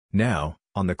Now,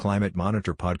 on the Climate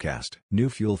Monitor podcast, new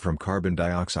fuel from carbon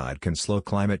dioxide can slow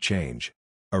climate change.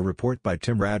 A report by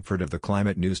Tim Radford of the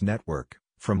Climate News Network,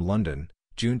 from London,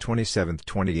 June 27,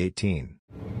 2018.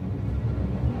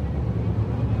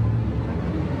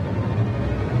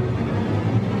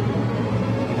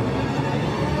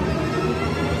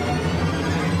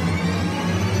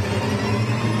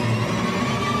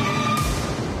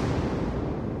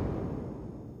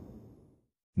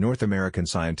 North American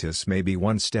scientists may be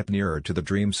one step nearer to the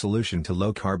dream solution to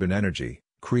low-carbon energy,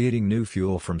 creating new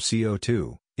fuel from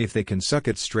CO2, if they can suck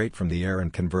it straight from the air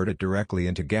and convert it directly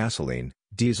into gasoline,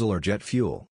 diesel or jet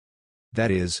fuel.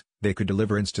 That is, they could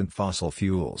deliver instant fossil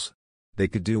fuels. They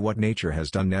could do what nature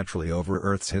has done naturally over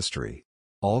Earth's history.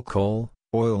 All coal,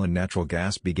 oil and natural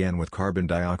gas began with carbon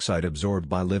dioxide absorbed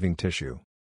by living tissue.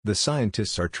 The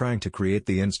scientists are trying to create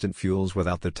the instant fuels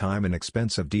without the time and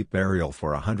expense of deep burial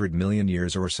for 100 million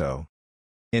years or so.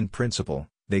 In principle,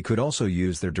 they could also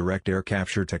use their direct air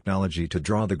capture technology to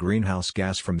draw the greenhouse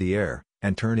gas from the air,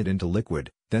 and turn it into liquid,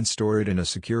 then store it in a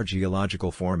secure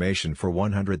geological formation for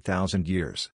 100,000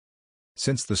 years.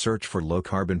 Since the search for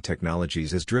low-carbon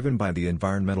technologies is driven by the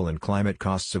environmental and climate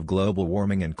costs of global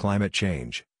warming and climate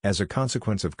change, as a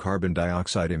consequence of carbon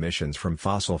dioxide emissions from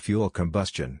fossil fuel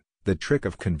combustion, the trick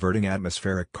of converting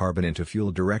atmospheric carbon into fuel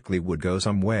directly would go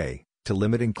some way to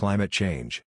limiting climate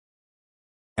change.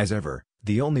 As ever,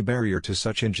 the only barrier to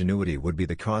such ingenuity would be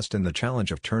the cost and the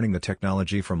challenge of turning the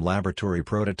technology from laboratory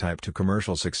prototype to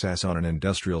commercial success on an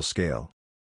industrial scale.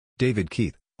 David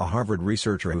Keith, a Harvard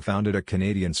researcher who founded a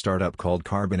Canadian startup called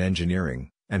Carbon Engineering,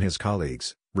 and his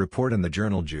colleagues, report in the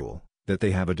journal Joule, that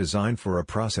they have a design for a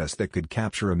process that could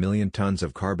capture 1 million tons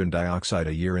of carbon dioxide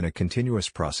a year in a continuous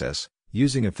process,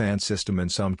 using a fan system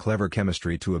and some clever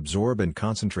chemistry to absorb and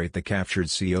concentrate the captured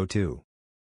CO2.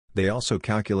 They also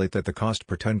calculate that the cost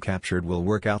per ton captured will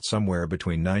work out somewhere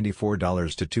between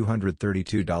 $94 to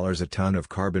 $232 a ton of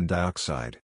carbon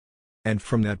dioxide. And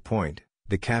from that point,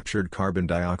 the captured carbon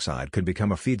dioxide could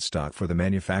become a feedstock for the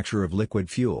manufacture of liquid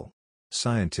fuel.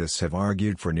 Scientists have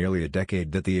argued for nearly a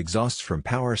decade that the exhausts from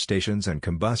power stations and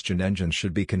combustion engines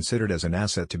should be considered as an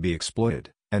asset to be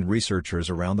exploited, and researchers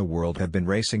around the world have been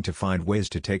racing to find ways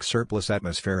to take surplus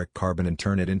atmospheric carbon and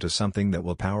turn it into something that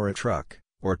will power a truck,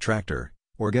 or tractor,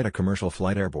 or get a commercial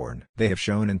flight airborne. They have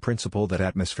shown in principle that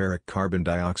atmospheric carbon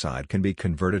dioxide can be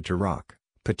converted to rock,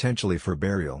 potentially for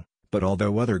burial, but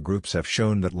although other groups have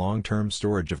shown that long-term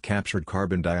storage of captured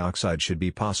carbon dioxide should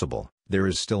be possible, there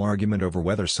is still argument over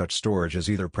whether such storage is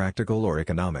either practical or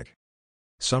economic.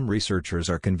 Some researchers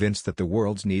are convinced that the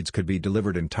world's needs could be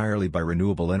delivered entirely by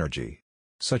renewable energy,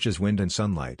 such as wind and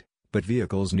sunlight, but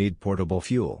vehicles need portable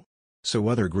fuel. So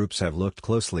other groups have looked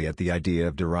closely at the idea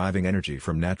of deriving energy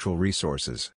from natural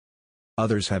resources.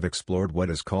 Others have explored what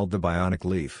is called the bionic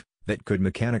leaf, that could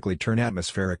mechanically turn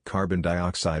atmospheric carbon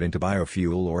dioxide into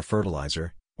biofuel or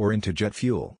fertilizer, or into jet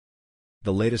fuel.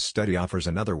 The latest study offers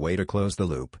another way to close the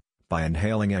loop, by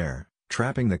inhaling air,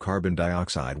 trapping the carbon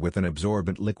dioxide with an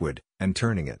absorbent liquid, and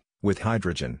turning it, with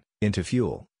hydrogen, into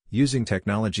fuel, using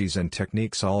technologies and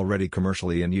techniques already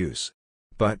commercially in use.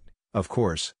 But, of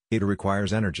course, it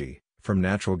requires energy, from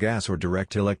natural gas or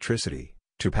direct electricity,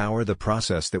 to power the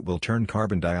process that will turn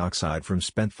carbon dioxide from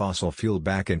spent fossil fuel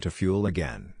back into fuel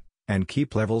again, and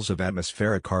keep levels of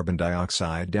atmospheric carbon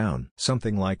dioxide down.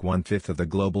 Something like 1/5 of the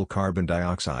global carbon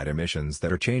dioxide emissions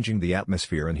that are changing the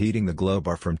atmosphere and heating the globe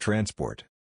are from transport.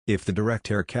 If the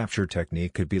direct air capture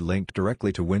technique could be linked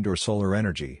directly to wind or solar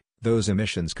energy, those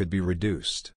emissions could be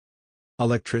reduced.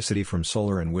 Electricity from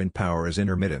solar and wind power is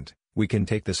intermittent. We can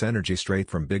take this energy straight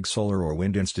from big solar or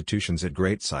wind institutions at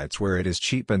great sites where it is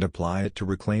cheap and apply it to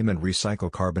reclaim and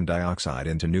recycle carbon dioxide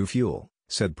into new fuel,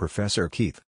 said Professor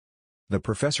Keith. The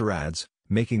professor adds,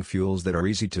 making fuels that are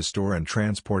easy to store and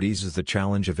transport eases the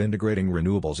challenge of integrating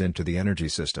renewables into the energy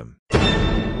system.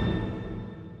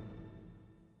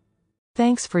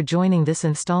 Thanks for joining this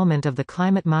installment of the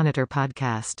Climate Monitor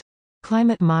podcast.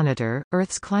 Climate Monitor,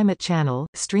 Earth's climate channel,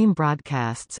 stream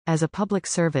broadcasts, as a public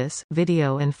service,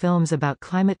 video and films about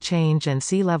climate change and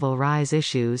sea level rise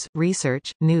issues,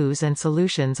 research, news and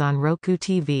solutions on Roku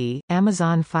TV,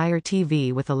 Amazon Fire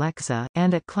TV with Alexa,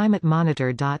 and at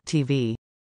climatemonitor.tv.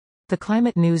 The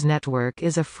Climate News Network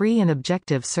is a free and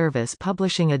objective service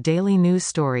publishing a daily news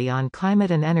story on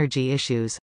climate and energy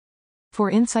issues.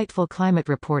 For insightful climate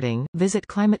reporting, visit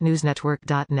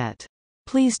climatenewsnetwork.net.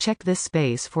 Please check this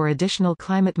space for additional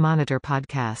Climate Monitor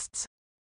podcasts.